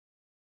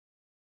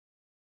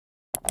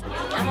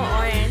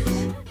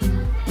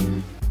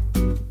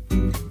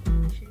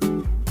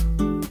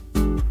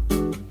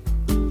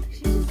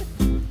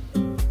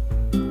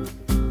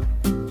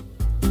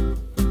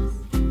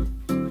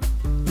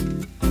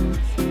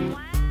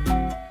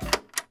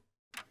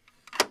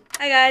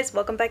Hi guys,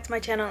 welcome back to my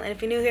channel, and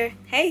if you're new here,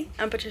 hey,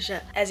 I'm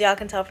Patricia. As y'all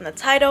can tell from the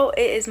title,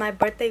 it is my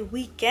birthday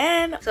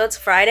weekend. So it's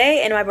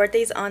Friday and my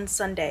birthday's on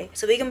Sunday.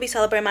 So we're gonna be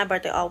celebrating my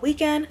birthday all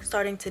weekend,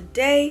 starting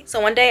today.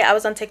 So one day I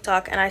was on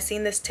TikTok and I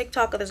seen this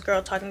TikTok of this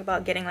girl talking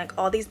about getting like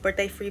all these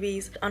birthday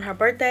freebies on her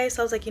birthday.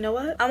 So I was like, you know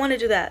what? I wanna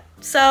do that.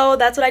 So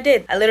that's what I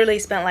did. I literally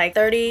spent like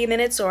 30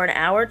 minutes or an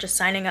hour just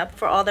signing up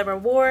for all the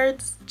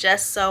rewards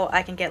just so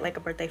I can get like a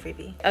birthday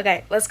freebie.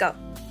 Okay, let's go.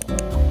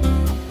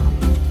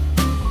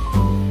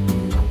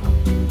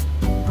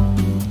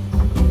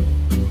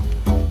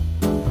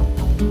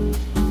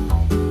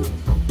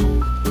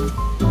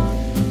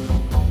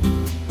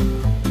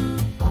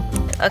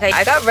 Okay,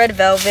 I got red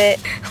velvet.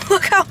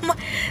 Look how much.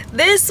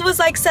 This was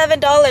like $7,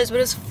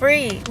 but it's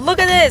free. Look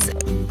at this.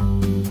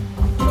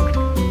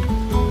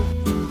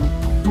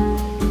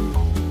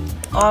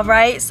 All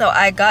right, so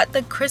I got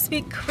the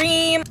Krispy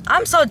Kreme.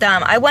 I'm so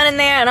dumb. I went in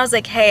there and I was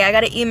like, hey, I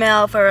got an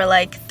email for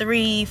like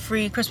 3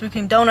 free Krispy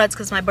Kreme donuts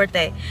because it's my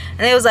birthday.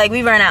 And it was like,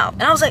 we ran out.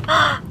 And I was like,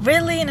 oh,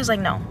 really? And it was like,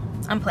 no,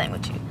 I'm playing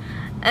with you.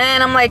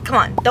 And I'm like, come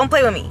on, don't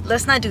play with me.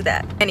 Let's not do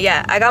that. And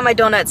yeah, I got my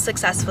donuts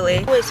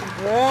successfully. Oh, it's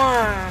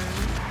warm.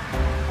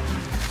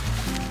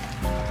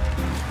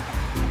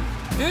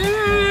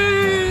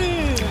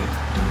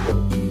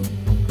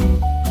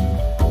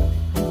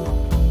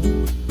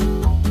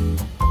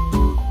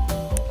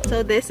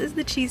 So this is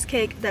the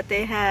cheesecake that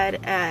they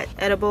had at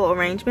Edible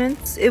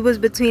Arrangements. It was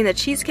between the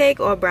cheesecake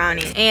or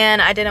brownie,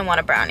 and I didn't want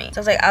a brownie. So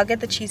I was like, I'll get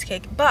the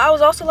cheesecake. But I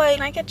was also like,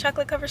 can I get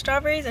chocolate covered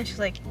strawberries? And she's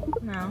like,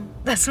 no,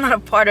 that's not a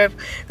part of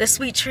the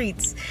sweet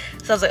treats.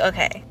 So I was like,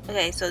 okay.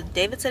 Okay, so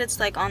David said it's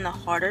like on the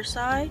harder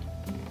side.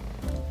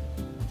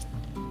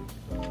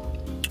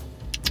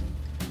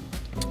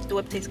 The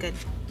whip tastes good.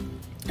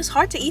 It's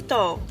hard to eat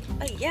though.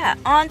 But yeah,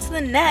 on to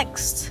the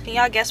next. Can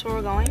y'all guess where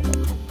we're going?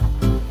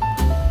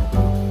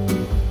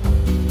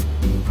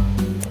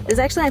 This is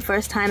actually my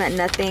first time at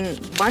Nothing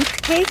Bundt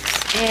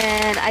Cakes,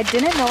 and I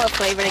didn't know what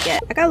flavor to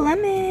get. I got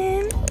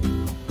lemon.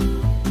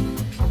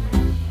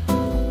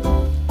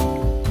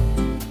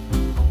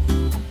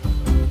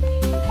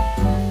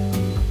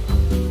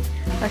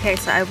 Okay,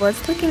 so I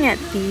was looking at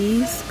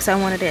these because I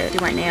wanted to do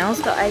my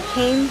nails. So I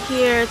came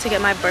here to get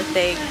my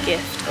birthday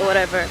gift or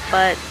whatever,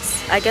 but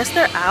I guess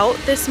they're out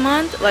this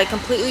month, like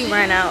completely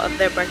ran out of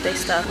their birthday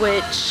stuff,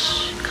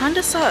 which kind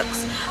of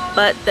sucks.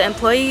 But the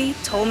employee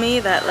told me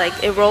that like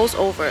it rolls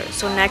over,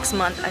 so next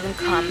month I can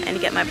come and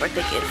get my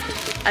birthday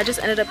gift. I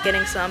just ended up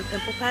getting some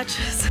pimple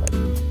patches.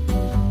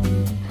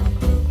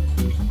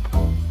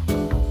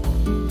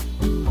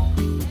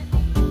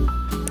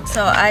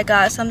 So I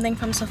got something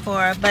from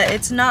Sephora, but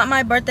it's not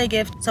my birthday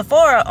gift.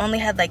 Sephora only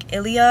had like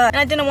Ilia, and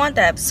I didn't want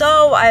that.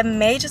 So I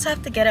may just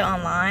have to get it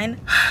online.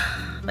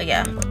 But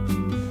yeah.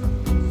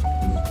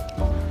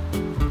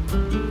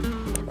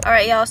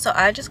 Alright y'all, so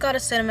I just got a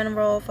cinnamon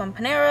roll from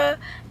Panera,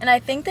 and I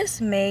think this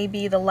may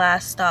be the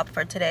last stop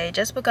for today,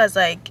 just because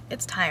like,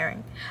 it's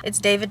tiring. It's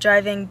David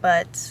driving,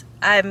 but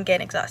I'm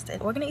getting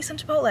exhausted. We're gonna eat some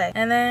Chipotle,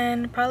 and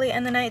then probably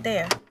end the night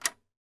there.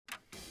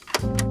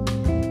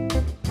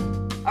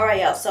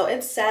 Alright y'all, so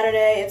it's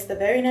Saturday, it's the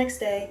very next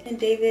day, and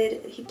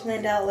David, he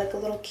planned out like a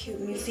little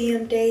cute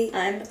museum date.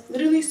 I'm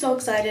literally so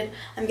excited.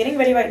 I'm getting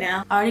ready right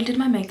now. I already did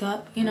my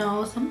makeup, you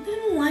know, something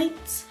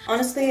light.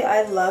 Honestly,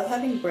 I love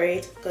having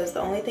braids because the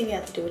only thing you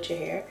have to do with your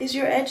hair is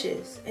your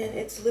edges, and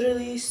it's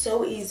literally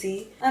so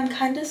easy. I'm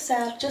kind of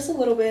sad, just a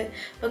little bit,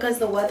 because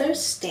the weather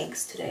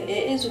stinks today.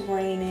 It is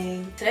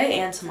raining today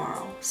and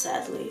tomorrow,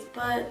 sadly.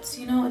 But,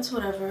 you know, it's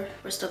whatever.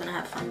 We're still gonna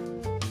have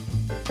fun.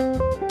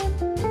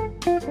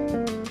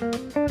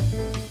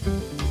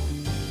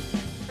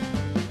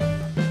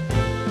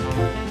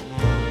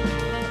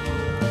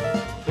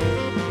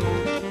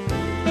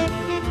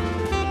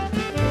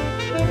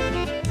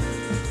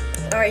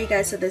 Alright you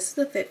guys, so this is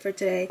the fit for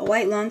today. A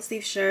white long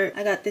sleeve shirt.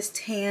 I got this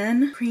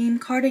tan cream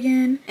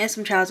cardigan and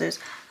some trousers.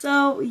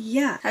 So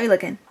yeah, how you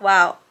looking?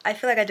 Wow, I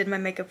feel like I did my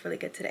makeup really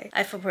good today.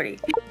 I feel pretty.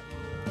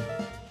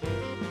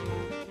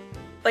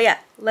 But yeah,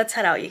 let's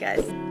head out you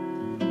guys.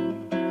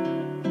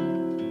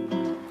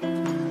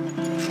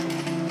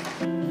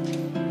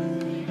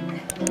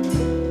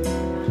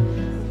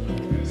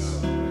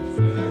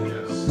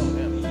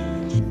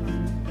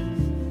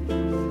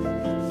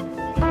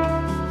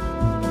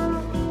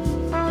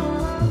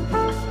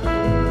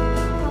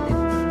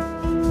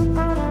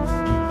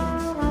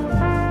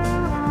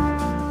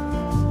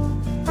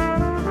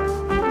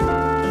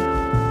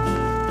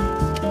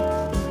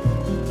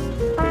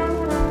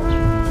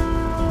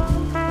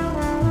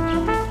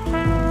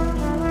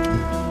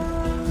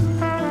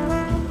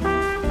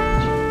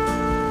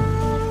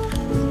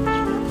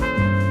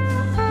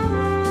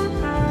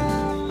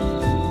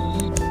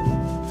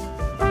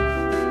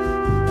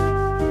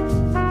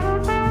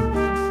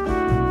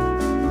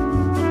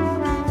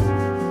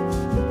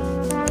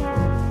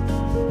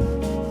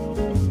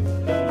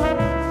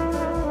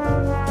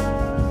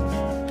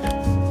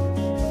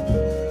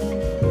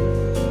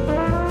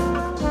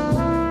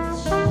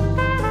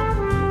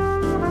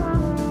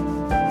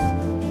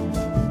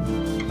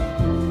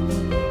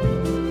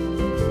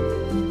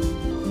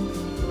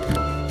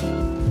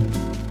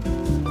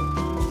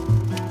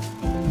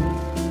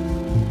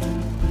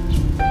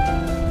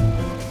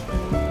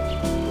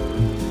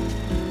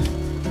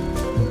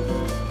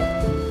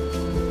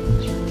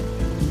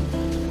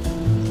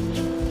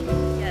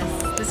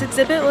 This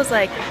exhibit was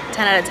like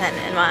 10 out of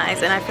 10 in my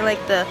eyes, and I feel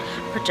like the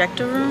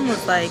projector room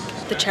was like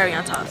the cherry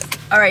on top.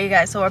 Alright you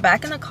guys, so we're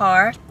back in the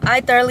car. I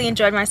thoroughly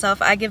enjoyed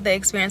myself. I give the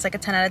experience like a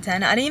 10 out of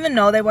 10. I didn't even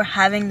know they were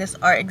having this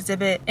art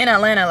exhibit in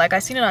Atlanta. Like,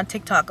 I've seen it on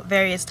TikTok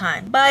various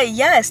times. But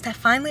yes, to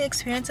finally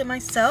experience it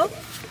myself.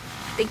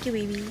 Thank you,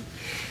 baby.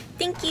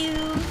 Thank you.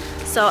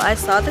 So I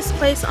saw this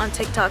place on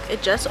TikTok.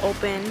 It just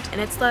opened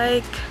and it's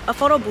like a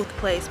photo booth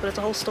place, but it's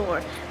a whole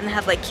store. And they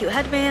have like cute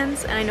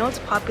headbands, and I know it's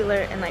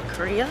popular in like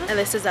Korea. And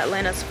this is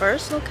Atlanta's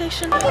first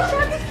location.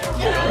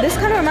 This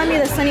kind of reminds me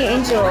of the Sunny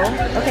Angel.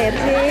 Okay, a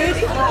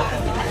pig.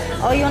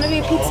 Oh, you want to be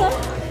a pizza?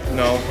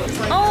 No.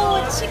 Oh,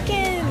 a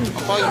chicken. I'm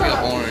probably gonna be an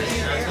orange.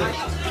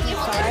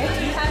 Sorry.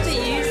 You have to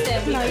use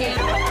them. No, you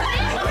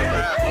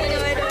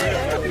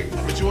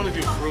But you want to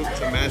do fruit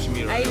to match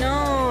me, right? I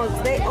know.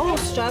 Oh,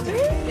 strawberry?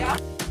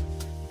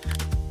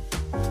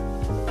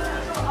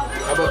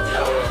 How about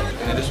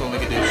and then this one we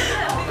can do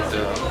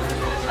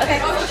Okay.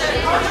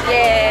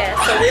 Yeah,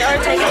 so we are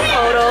taking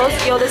photos.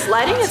 Yo, this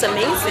lighting is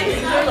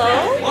amazing.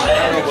 Hello?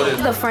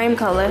 The frame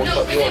color.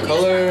 you want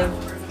color,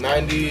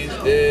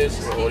 90s, this,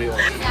 or what do you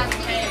want?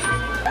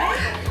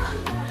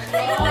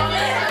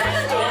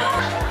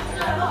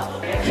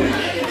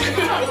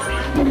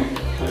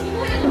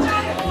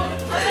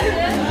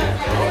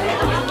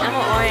 I'm an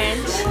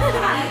orange.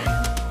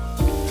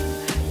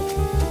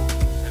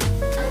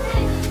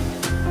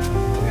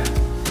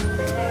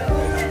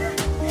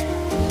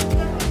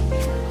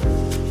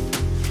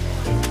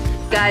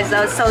 Guys,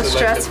 that was so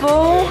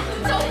stressful.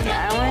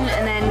 That one,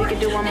 and then we could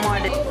do one more.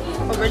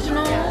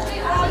 Original?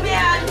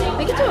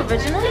 We could do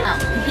original? No.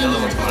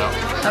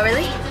 Oh,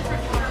 really?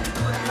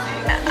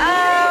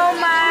 Oh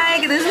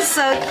my, this is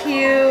so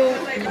cute.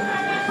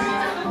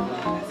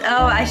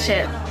 Oh, I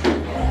shit.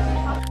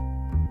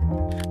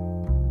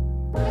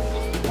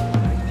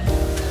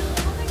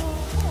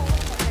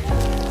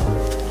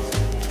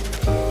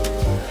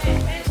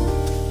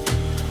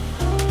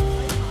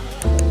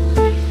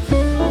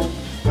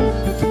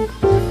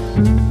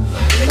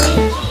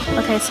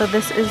 Okay, so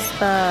this is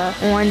the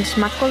orange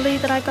makgeolli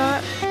that I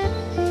got.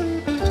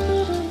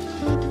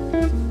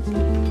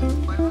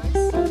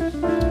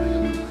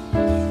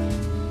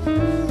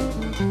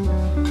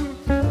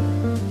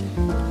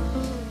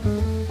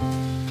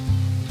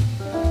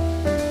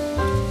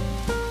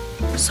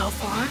 So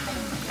far,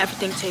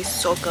 everything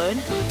tastes so good.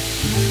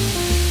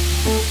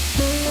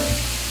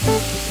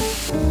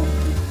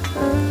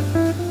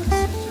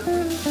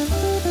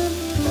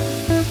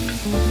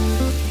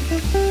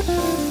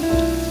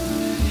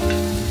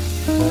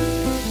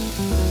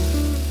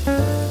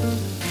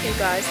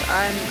 Guys,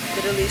 I'm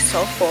literally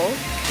so full.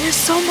 There's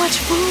so much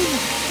food.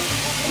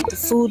 The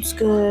food's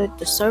good,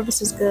 the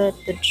service is good,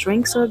 the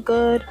drinks are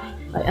good.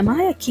 But am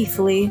I a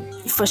Keithley?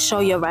 For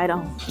sure you're right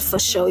on. For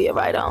sure you're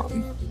right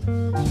on.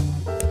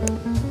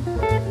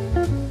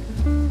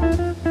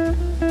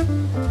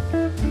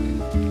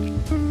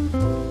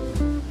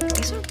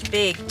 These are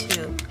big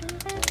too.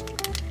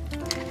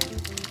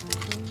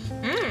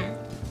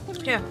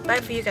 Here,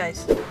 bite for you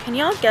guys. Can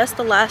y'all guess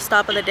the last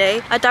stop of the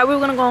day? I thought we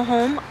were gonna go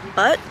home,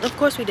 but of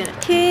course we didn't.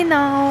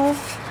 Kino.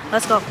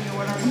 Let's go.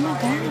 Oh my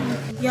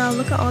god. Y'all,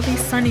 look at all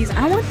these sunnies.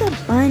 I want the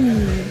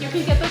bunny. You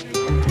can get the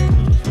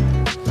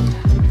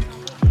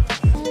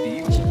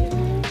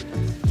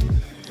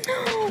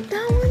No,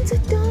 that one's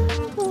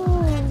adorable.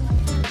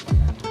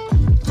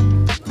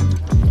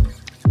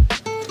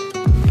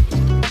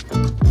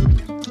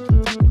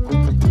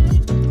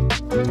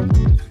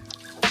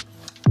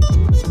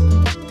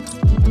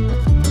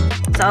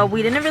 So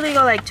we didn't really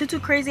go like too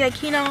crazy at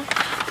Kino.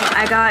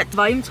 I got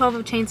volume 12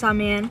 of Chainsaw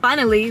Man.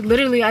 Finally,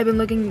 literally I've been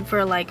looking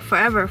for like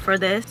forever for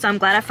this. So I'm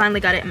glad I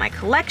finally got it in my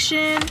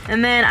collection.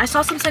 And then I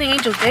saw some Sunny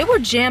Angels. They were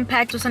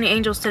jam-packed with Sunny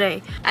Angels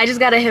today. I just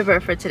got a hipper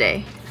for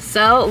today.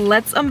 So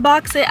let's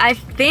unbox it. I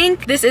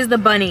think this is the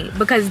bunny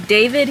because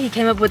David, he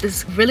came up with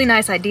this really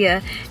nice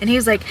idea and he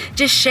was like,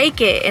 just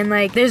shake it, and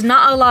like there's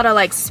not a lot of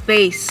like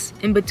space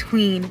in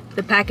between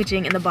the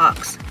packaging and the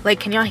box. Like,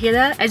 can y'all hear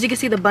that? As you can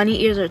see, the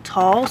bunny ears are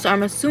tall, so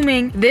I'm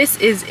assuming this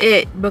is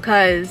it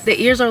because the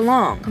ears are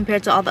long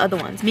compared to all the other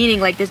ones,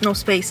 meaning like there's no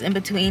space in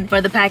between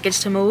for the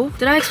package to move.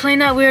 Did I explain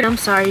that weird? I'm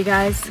sorry, you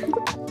guys.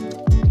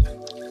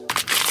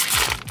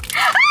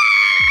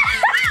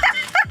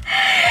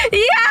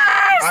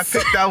 Yes! I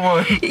picked that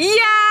one.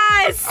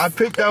 Yes! I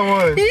picked that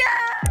one. Yeah!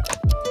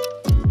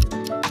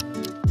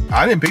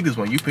 I didn't pick this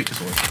one. You picked this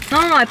one.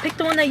 No, I picked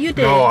the one that you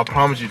did. No, I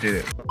promise you did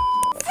it.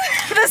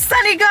 The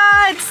Sunny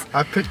Gods!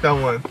 I picked that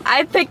one.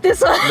 I picked this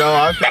one. No,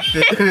 I picked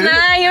it.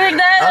 Nah, you picked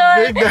that one.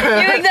 I picked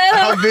that. You picked that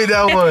one. I picked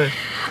that one.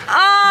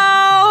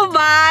 Oh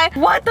my.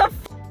 What the f?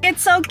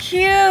 It's so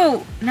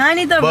cute. Now I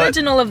need the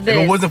original of this.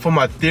 If it wasn't for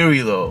my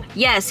theory though.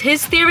 Yes,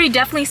 his theory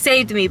definitely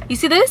saved me. You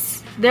see this?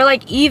 They're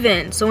like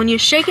even. So when you're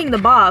shaking the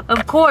bob,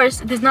 of course,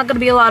 there's not gonna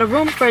be a lot of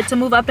room for it to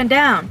move up and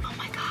down. Oh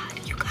my God,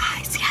 you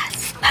guys,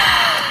 yes.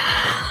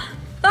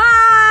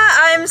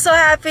 I'm so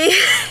happy.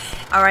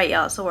 All right,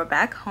 y'all, so we're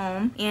back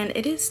home and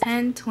it is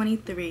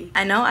 10:23.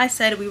 I know I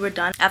said we were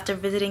done after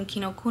visiting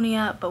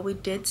Kinokuniya, but we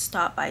did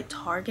stop by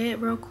Target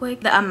real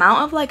quick. The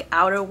amount of like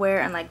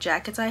outerwear and like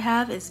jackets I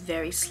have is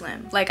very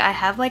slim. Like I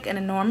have like an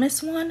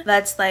enormous one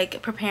that's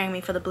like preparing me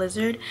for the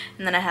blizzard,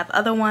 and then I have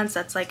other ones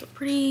that's like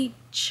pretty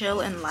chill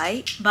and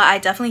light, but I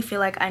definitely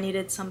feel like I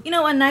needed some, you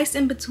know, a nice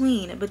in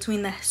between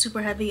the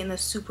super heavy and the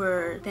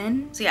super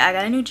thin. So yeah, I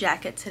got a new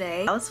jacket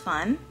today. That was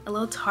fun. A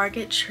little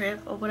Target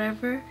trip or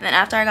whatever. And then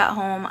after I got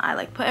home, I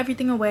like put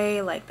everything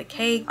away, like the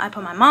cake. I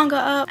put my manga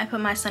up. I put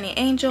my Sunny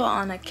Angel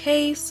on a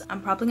case.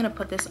 I'm probably gonna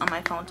put this on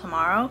my phone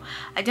tomorrow.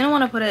 I didn't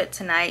want to put it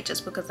tonight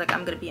just because like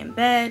I'm gonna be in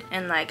bed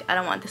and like I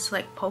don't want this to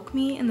like poke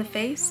me in the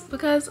face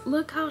because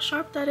look how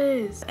sharp that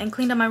is. And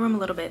cleaned up my room a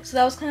little bit. So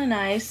that was kind of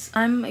nice.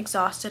 I'm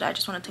exhausted. I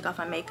just want to take off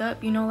my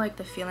makeup. You know, like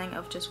the feeling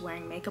of just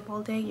wearing makeup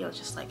all day? You're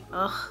just like,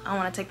 ugh, I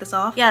want to take this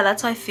off. Yeah,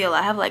 that's how I feel.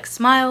 I have like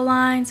smile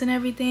lines and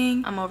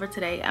everything. I'm over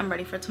today. I'm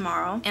ready for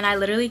tomorrow. And I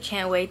literally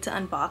can't wait to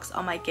unbox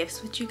all my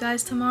gifts with you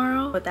guys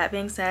tomorrow. With that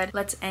being said,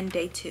 let's end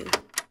day 2.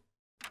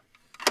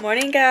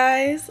 Morning,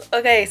 guys.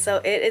 Okay,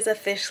 so it is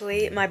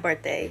officially my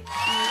birthday.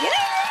 Yeah!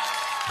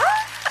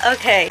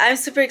 Okay, I'm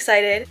super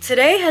excited.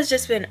 Today has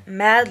just been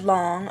mad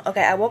long.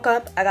 Okay, I woke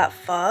up, I got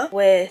pho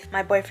with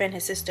my boyfriend,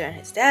 his sister, and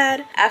his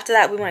dad. After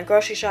that, we went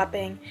grocery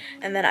shopping,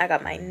 and then I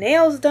got my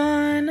nails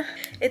done.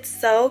 It's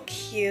so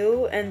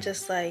cute and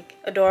just like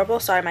adorable.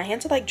 Sorry, my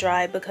hands are like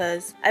dry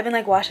because I've been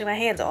like washing my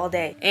hands all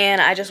day. And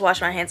I just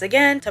washed my hands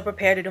again to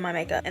prepare to do my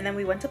makeup. And then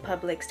we went to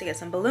Publix to get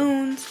some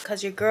balloons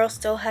because your girl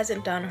still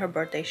hasn't done her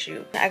birthday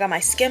shoot. I got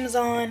my Skims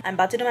on. I'm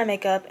about to do my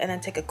makeup and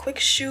then take a quick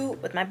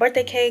shoot with my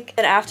birthday cake.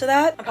 And after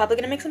that, I'm probably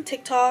gonna make some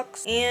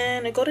TikToks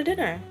and go to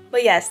dinner.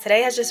 But yes,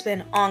 today has just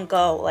been on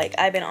go. Like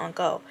I've been on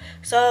go.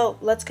 So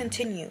let's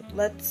continue.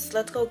 Let's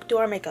go do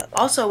our makeup.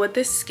 Also with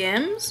this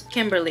Skims,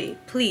 Kimberly,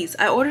 please,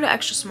 I ordered an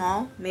extra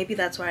small. Maybe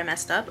that's where I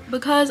messed up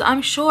because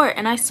I'm short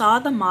and I saw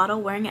the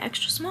model wearing an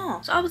extra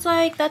small. So I was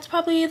like, that's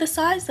probably the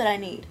size that I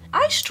need.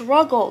 I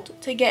struggled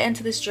to get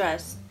into this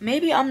dress.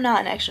 Maybe I'm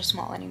not an extra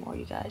small anymore,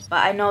 you guys.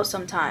 But I know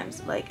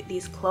sometimes like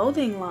these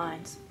clothing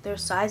lines, their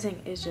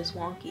sizing is just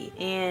wonky.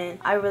 And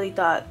I really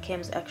thought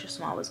Kim's extra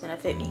small was gonna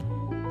fit me.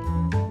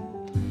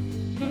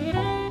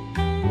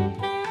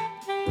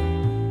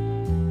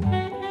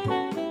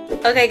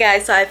 Okay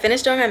guys, so I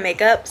finished doing my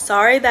makeup.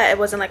 Sorry that it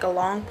wasn't like a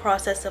long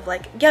process of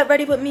like get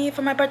ready with me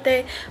for my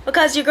birthday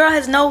because your girl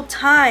has no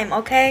time,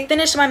 okay?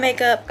 Finished my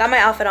makeup, got my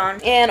outfit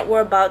on, and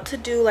we're about to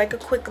do like a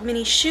quick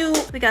mini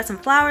shoot. We got some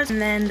flowers and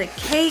then the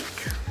cake.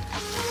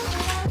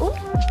 Ooh.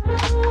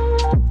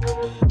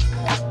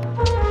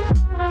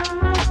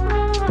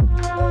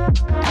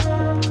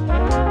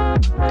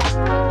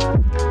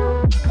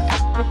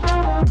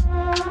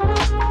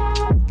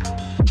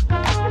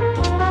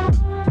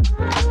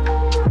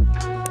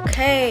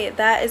 Okay,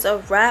 that is a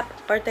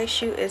wrap. Birthday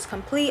shoot is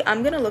complete.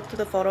 I'm gonna look through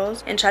the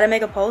photos and try to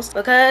make a post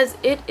because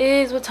it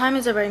is, what time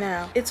is it right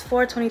now? It's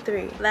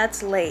 4:23.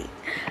 That's late.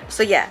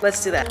 So yeah,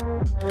 let's do that.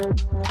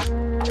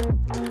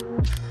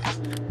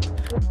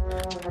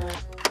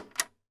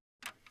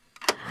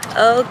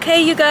 Okay,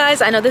 you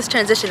guys, I know this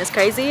transition is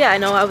crazy. I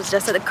know I was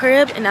just at the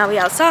crib and now we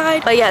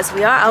outside. But yes,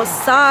 we are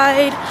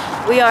outside.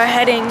 We are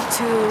heading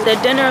to the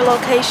dinner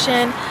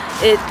location.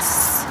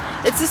 It's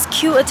this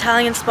cute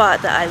Italian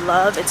spot that I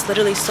love. It's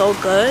literally so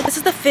good. This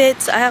is the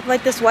fits. I have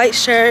like this white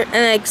shirt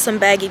and like some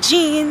baggy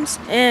jeans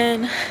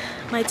and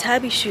my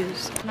tabby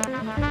shoes. Okay,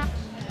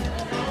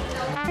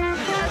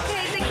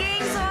 the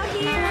gang's all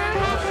here.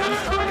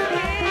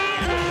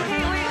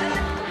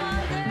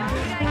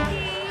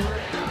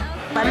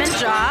 Lemon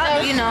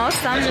drop, you know,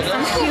 some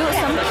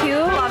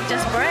cute off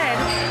just bread.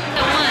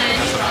 One,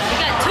 we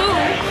got 2,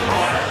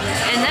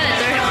 and then a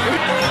third one.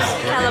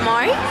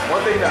 Calamari?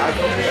 One thing that I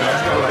don't think I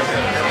feel like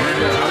that.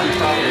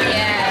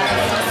 Yeah.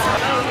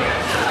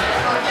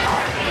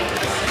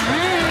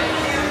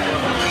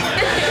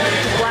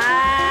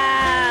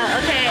 Wow.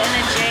 Okay, and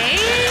then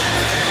Jade.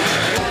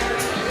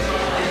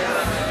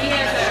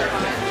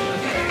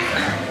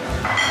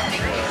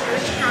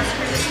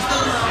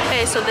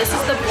 Okay, so this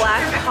is the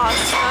black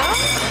pasta.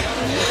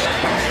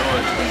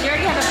 Did you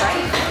already have a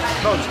bite?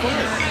 No, it's cool.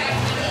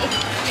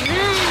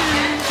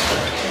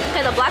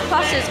 Okay, the black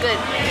pasta is good.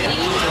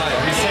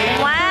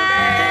 Wow.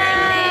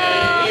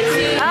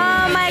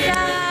 Oh my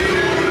god.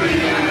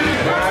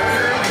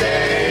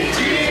 Birthday,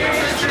 dear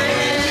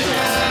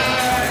Patricia.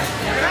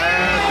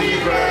 Happy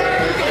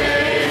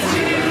birthday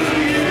to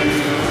you.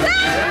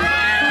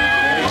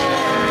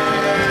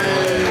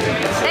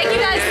 Thank you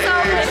guys so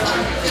much.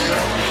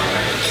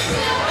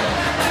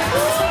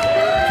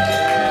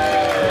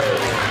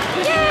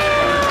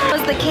 Yay!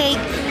 Was the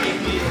cake?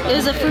 It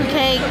was a fruit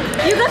cake.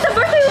 You got the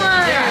birthday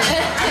one.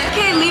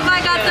 Okay,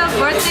 Levi got the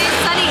birthday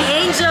Sunny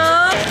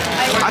Angel.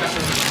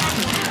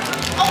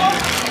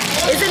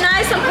 Is it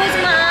nice? I'm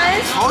closing my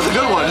eyes. Oh, it's a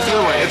good one. It's a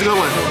good one. It's a good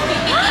one.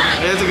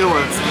 It's a good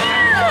one.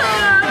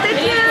 Oh,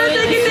 thank you,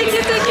 thank you, thank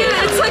you, thank you.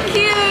 It's so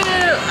cute.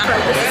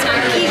 This is from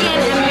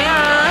Keegan and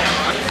Mira.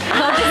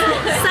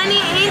 Sunny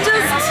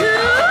Angels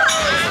too.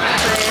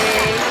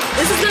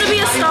 This is gonna be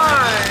a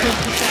star.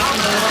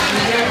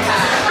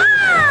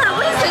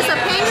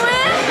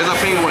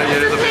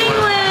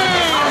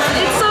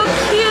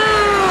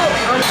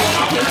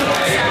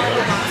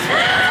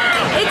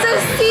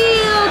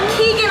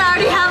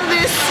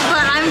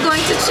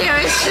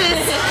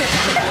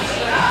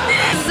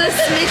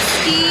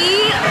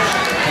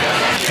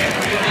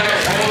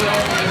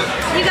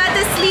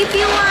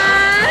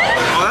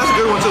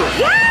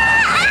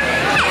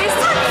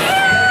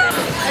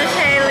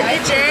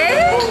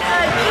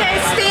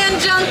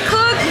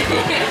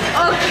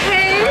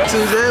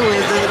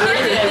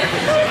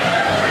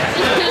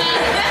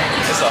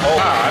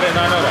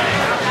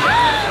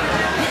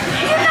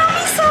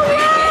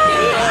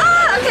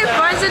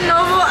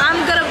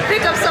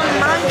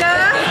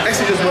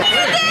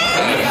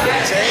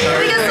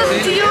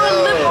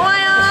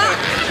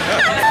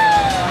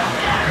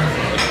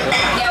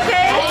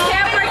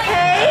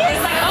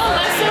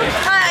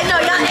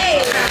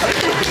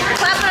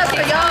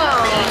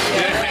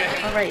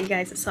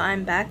 guys, so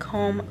I'm back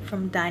home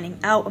from dining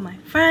out with my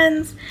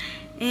friends,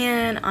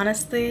 and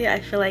honestly I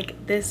feel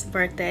like this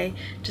birthday,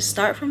 just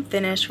start from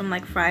finish, from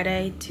like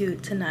Friday to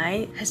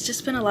tonight, has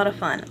just been a lot of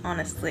fun.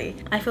 Honestly,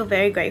 I feel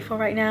very grateful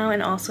right now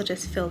and also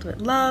just filled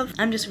with love.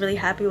 I'm just really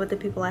happy with the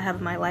people I have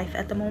in my life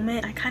at the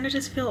moment. I kind of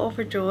just feel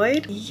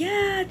overjoyed.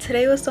 Yeah,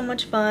 today was so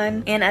much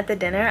fun, and at the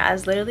dinner I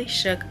was literally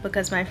shook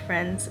because my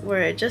friends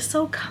were just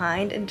so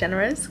kind and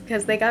generous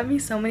because they got me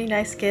so many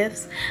nice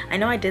gifts. I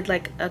know I did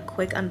like a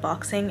quick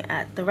unboxing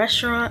at the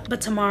restaurant,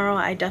 but tomorrow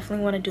I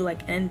definitely want to do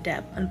like an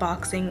in-depth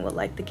unboxing with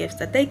like the gifts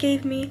that they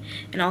gave me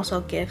and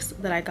also gifts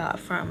that I got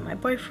from my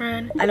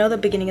boyfriend. I know the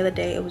beginning of the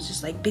day it was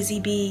just like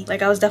busy bee,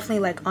 like I was definitely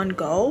like on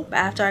go, but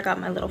after I got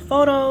my little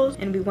photos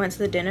and we went to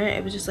the dinner,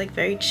 it was just like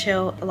very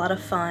chill, a lot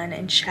of fun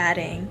and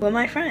chatting with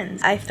my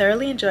friends. I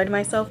thoroughly enjoyed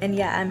myself, and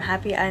yeah, I'm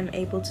happy I'm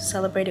able to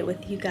celebrate it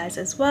with you guys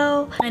as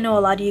well. I know a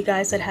lot of you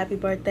guys said happy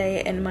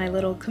birthday in my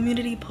little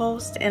community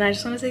post, and I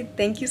just want to say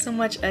thank you so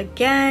much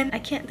again. I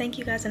can't thank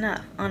you guys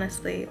enough,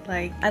 honestly.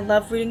 Like, I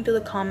love reading through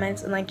the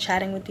comments and like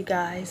chatting with you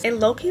guys. It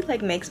low-key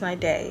like makes my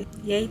day.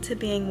 Yay to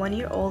being 1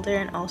 year older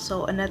and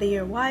also another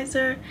year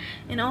wiser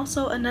and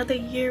also another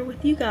year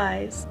with you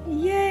guys.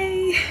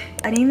 Yay!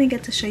 I didn't even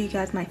get to show you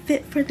guys my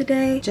fit for the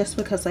day just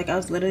because like I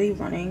was literally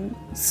running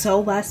so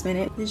last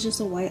minute. It's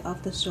just a white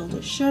off the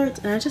shoulder shirt,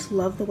 and I just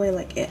love the way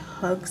like it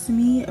hugs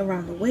me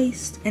around the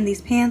waist, and these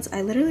pants,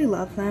 I literally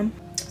love them.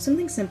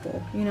 Something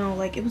simple, you know,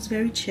 like it was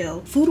very chill.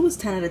 Food was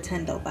 10 out of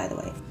 10 though, by the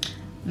way.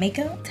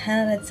 Makeup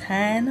 10 out of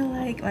 10.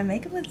 Like, my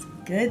makeup looks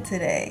good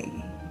today.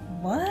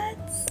 What?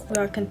 We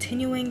are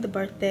continuing the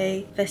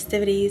birthday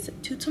festivities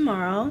to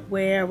tomorrow,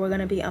 where we're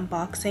gonna be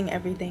unboxing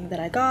everything that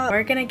I got.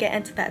 We're gonna get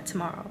into that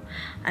tomorrow.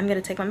 I'm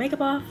gonna take my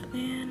makeup off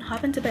and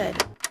hop into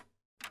bed.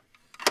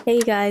 Hey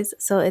guys,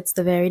 so it's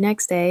the very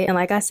next day, and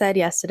like I said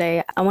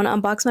yesterday, I want to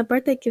unbox my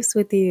birthday gifts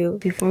with you.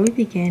 Before we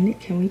begin,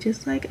 can we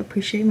just like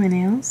appreciate my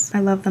nails? I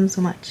love them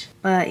so much.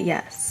 But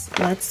yes,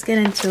 let's get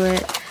into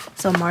it.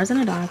 So Mars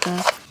and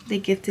Adonica, they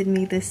gifted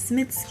me this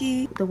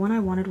Smitsky. The one I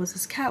wanted was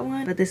this cat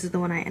one, but this is the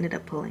one I ended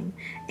up pulling.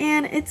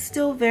 And it's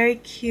still very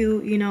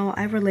cute, you know,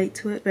 I relate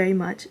to it very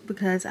much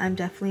because I'm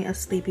definitely a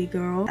sleepy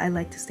girl. I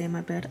like to stay in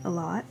my bed a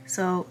lot,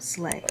 so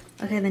slay.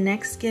 Okay, the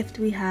next gift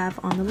we have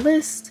on the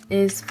list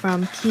is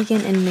from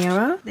Keegan and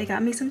Mira. They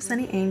got me some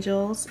Sunny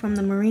Angels from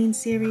the Marine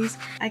series.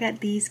 I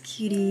got these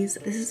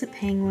cuties. This is a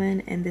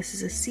penguin and this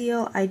is a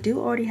seal. I do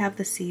already have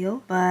the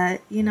seal,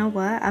 but you know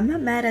what? I'm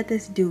not mad at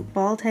this dupe.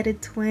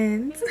 Bald-headed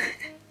twins.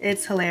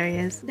 It's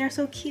hilarious. They're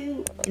so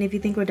cute. And if you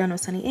think we're done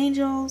with Sunny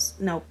Angels,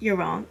 nope, you're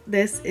wrong.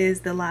 This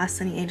is the last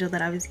Sunny Angel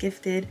that I was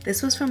gifted.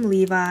 This was from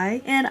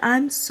Levi, and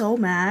I'm so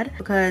mad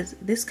because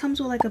this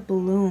comes with like a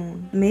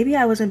balloon. Maybe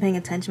I wasn't paying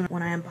attention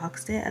when I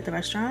unboxed it at the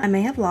restaurant. I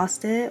may have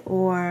lost it,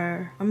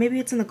 or maybe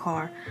it's in the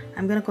car.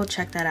 I'm gonna go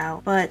check that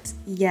out. But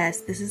yes,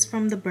 this is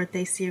from the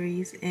birthday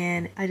series,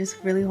 and I just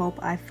really hope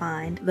I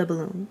find the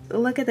balloon.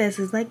 Look at this,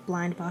 it's like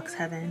blind box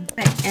heaven.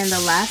 Okay, and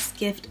the last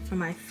gift for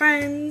my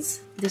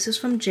friends. This is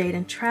from Jade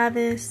and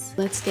Travis.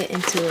 Let's get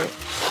into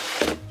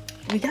it.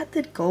 We got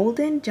the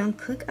Golden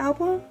Jungkook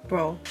album?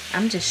 Bro,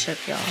 I'm just shook,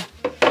 y'all.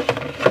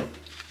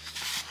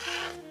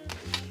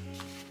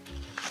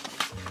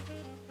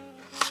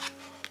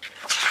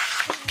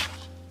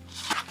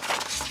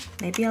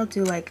 Maybe I'll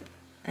do like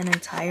an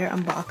entire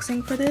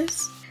unboxing for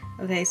this.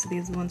 Okay, so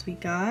these are the ones we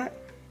got.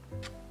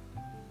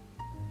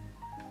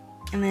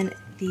 And then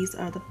these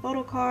are the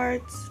photo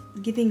cards.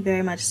 Giving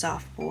very much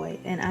soft boy,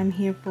 and I'm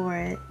here for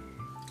it.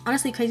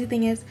 Honestly, crazy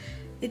thing is,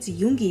 it's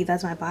Yoongi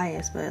that's my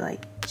bias, but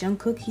like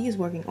Jungkook, he is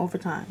working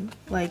overtime.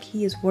 Like,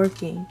 he is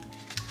working.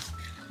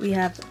 We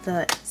have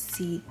the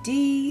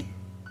CD.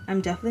 I'm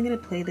definitely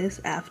gonna play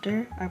this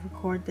after I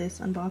record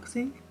this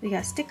unboxing. We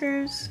got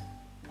stickers.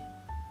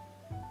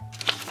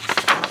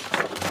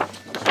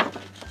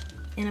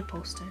 And a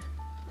poster.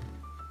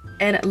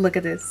 And look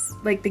at this,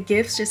 like the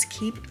gifts just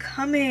keep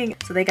coming.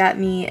 So they got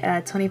me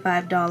a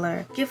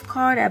 $25 gift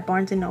card at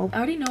Barnes & Noble. I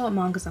already know what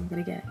mangas I'm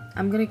gonna get.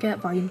 I'm gonna get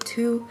volume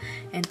 2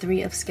 and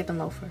 3 of Skip and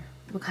Loafer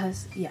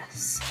because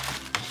yes.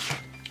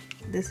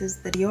 This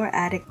is the Dior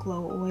Addict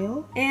Glow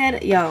Oil.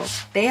 And yo,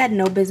 they had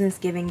no business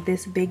giving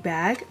this big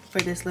bag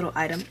for this little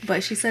item,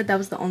 but she said that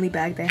was the only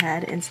bag they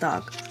had in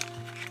stock.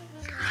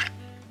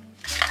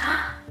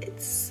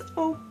 It's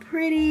so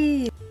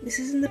pretty. This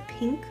is in the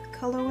pink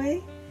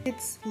colorway.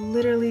 It's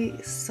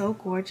literally so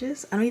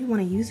gorgeous. I don't even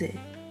want to use it.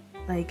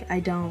 Like, I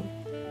don't.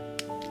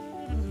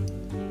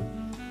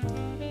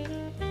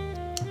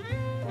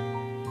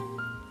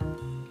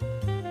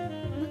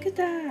 Look at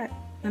that.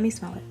 Let me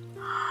smell it.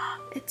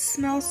 It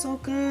smells so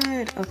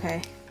good.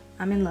 Okay,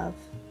 I'm in love.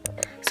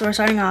 So we're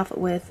starting off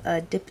with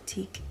a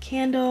diptyque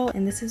candle,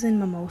 and this is in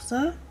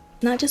Mimosa.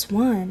 Not just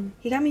one.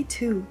 He got me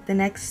 2. The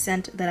next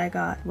scent that I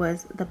got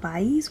was the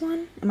Bai's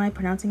one. Am I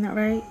pronouncing that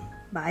right?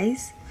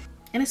 Bai's?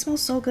 And it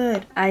smells so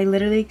good. I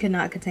literally could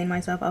not contain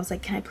myself. I was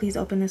like, can I please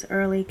open this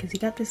early? Because he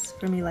got this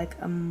for me like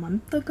a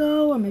month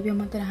ago, or maybe a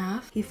month and a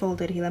half. He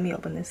folded, he let me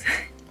open this.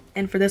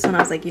 And for this one, I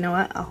was like, you know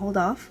what? I'll hold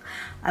off.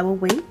 I will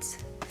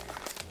wait.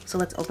 So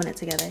let's open it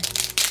together.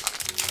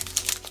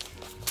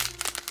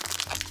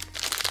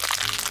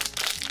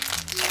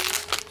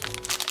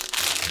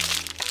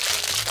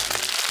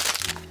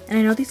 And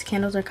I know these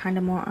candles are kind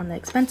of more on the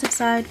expensive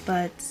side,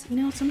 but you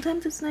know,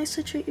 sometimes it's nice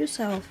to treat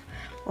yourself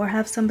or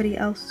have somebody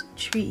else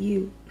treat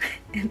you,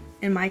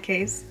 in my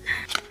case.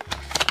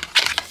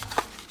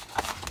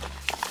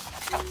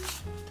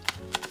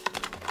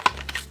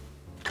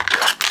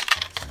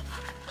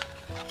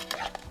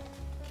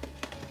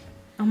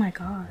 Oh my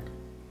god.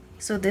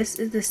 So this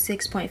is the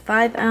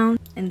 6.5 ounce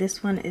and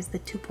this one is the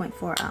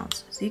 2.4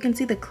 ounce. So you can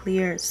see the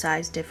clear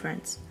size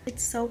difference.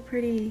 It's so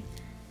pretty.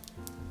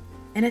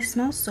 And it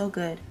smells so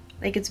good.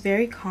 Like, it's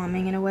very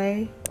calming in a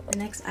way. The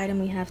next item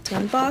we have to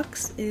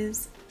unbox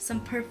is some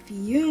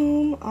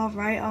perfume.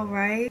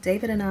 Alright.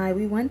 David and I,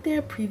 we went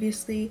there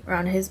previously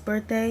around his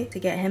birthday to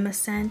get him a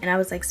scent. And I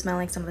was like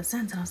smelling some of the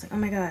scents and I was like, oh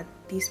my god,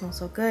 these smell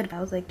so good.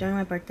 I was like, during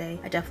my birthday,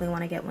 I definitely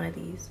want to get one of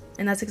these.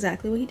 And that's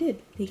exactly what he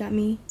did. He got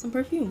me some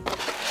perfume.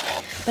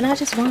 But not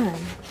just one.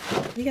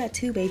 We got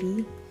two,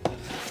 baby.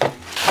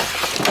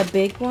 A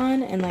big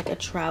one and like a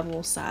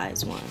travel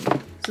size one.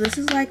 So this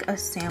is like a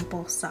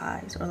sample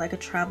size or like a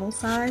travel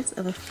size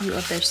of a few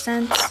of their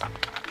scents.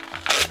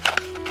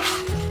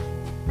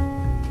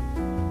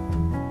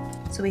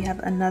 So we have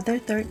another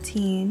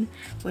 13,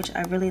 which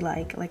I really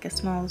like. Like, it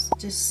smells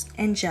just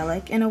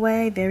angelic in a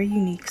way, very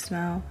unique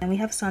smell. And we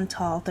have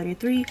Santal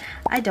 33.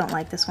 I don't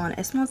like this one.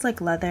 It smells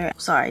like leather.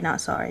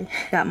 Not sorry.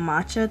 Got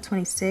Matcha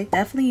 26.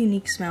 Definitely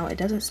unique smell. It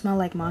doesn't smell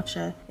like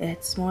matcha.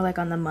 It's more like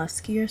on the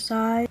muskier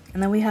side.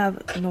 And then we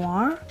have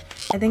Noir.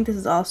 I think this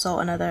is also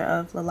another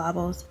of Le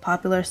Labo's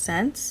popular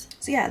scents.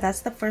 So yeah, that's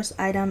the first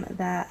item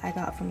that I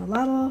got from Le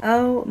Labo.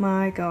 Oh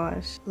my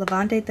gosh.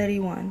 Levante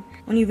 31.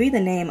 When you read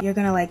the name, you're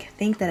gonna like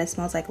think that it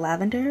smells like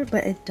lavender,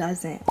 but it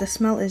doesn't. The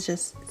smell is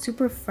just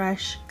super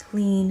fresh,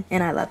 clean,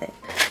 and I love it.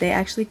 They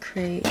actually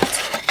create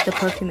the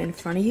perfume in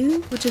front of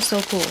you, which is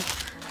so cool.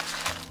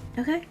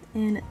 Okay,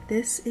 and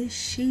this is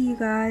she, you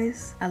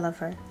guys. I love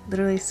her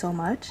literally so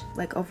much.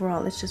 Like,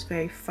 overall, it's just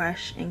very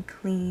fresh and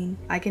clean.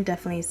 I can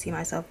definitely see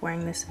myself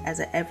wearing this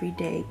as an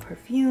everyday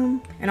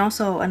perfume. And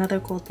also, another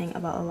cool thing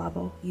about Le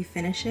Labo, you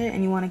finish it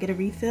and you want to get a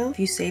refill. If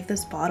you save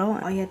this bottle,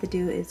 all you have to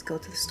do is go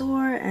to the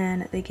store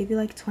and they give you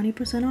like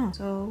 20% off.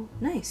 So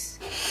nice.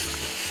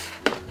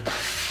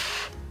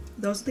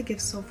 Those are the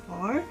gifts so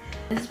far.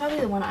 This is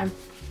probably the one I'm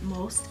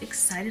most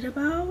excited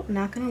about,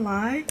 not gonna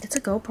lie. It's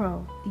a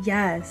GoPro.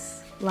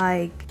 Yes,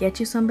 like, get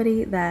you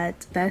somebody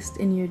that's best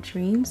in your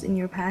dreams, in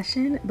your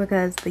passion,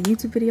 because the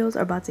YouTube videos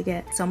are about to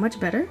get so much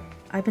better.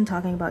 I've been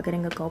talking about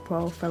getting a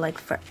GoPro for like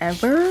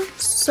forever.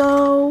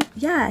 So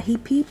yeah, he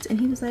peeped and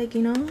he was like,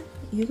 you know,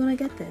 you're gonna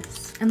get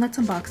this, and let's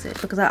unbox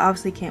it because I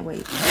obviously can't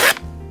wait.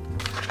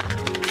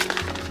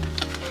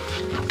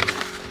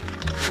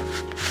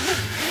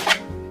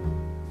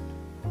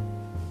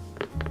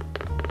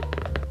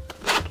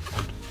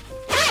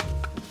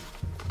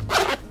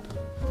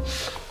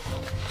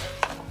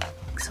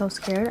 So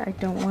scared. I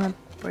don't want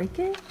to break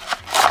it.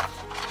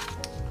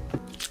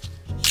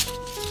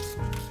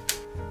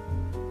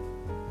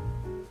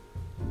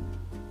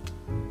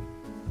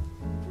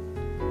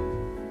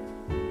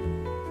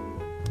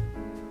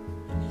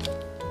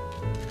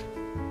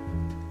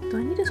 Do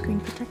I need a screen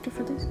protector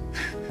for this?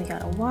 I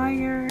got a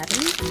wire.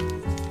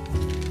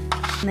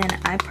 And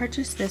then I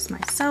purchased this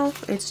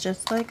myself. It's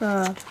just like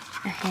a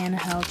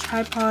handheld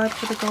tripod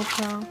for the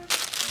GoPro.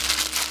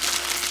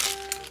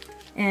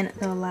 And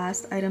the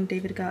last item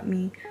David got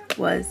me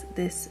was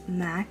this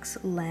Max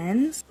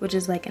lens, which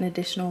is like an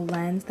additional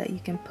lens that you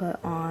can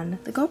put on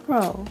the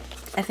GoPro.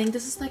 I think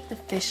this is like the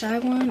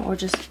fisheye one or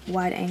just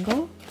wide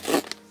angle.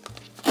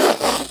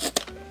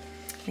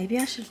 Maybe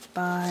I should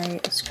buy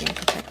a screen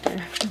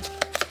protector.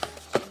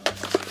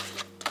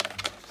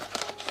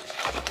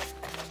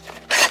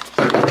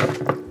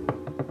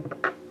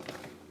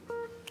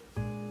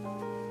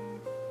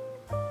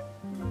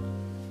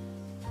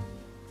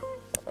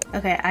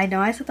 Okay, I know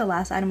I said the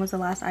last item was the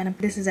last item.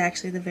 This is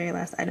actually the very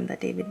last item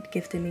that David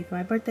gifted me for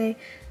my birthday.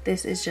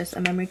 This is just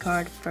a memory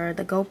card for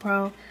the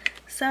GoPro.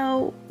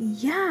 So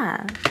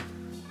yeah.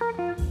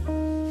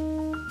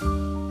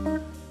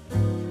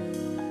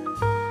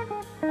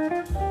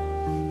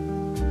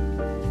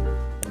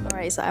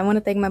 So I want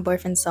to thank my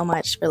boyfriend so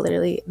much for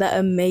literally the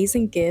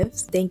amazing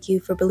gifts. Thank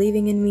you for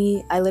believing in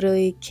me. I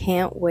literally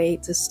can't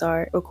wait to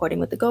start recording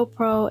with the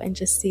GoPro and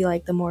just see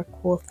like the more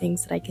cool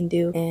things that I can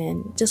do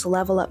and just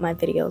level up my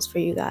videos for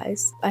you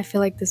guys. I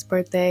feel like this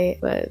birthday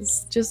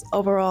was just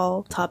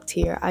overall top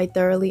tier. I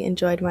thoroughly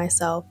enjoyed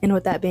myself. And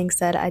with that being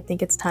said, I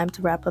think it's time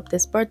to wrap up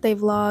this birthday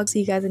vlog.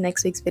 See you guys in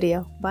next week's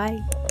video. Bye.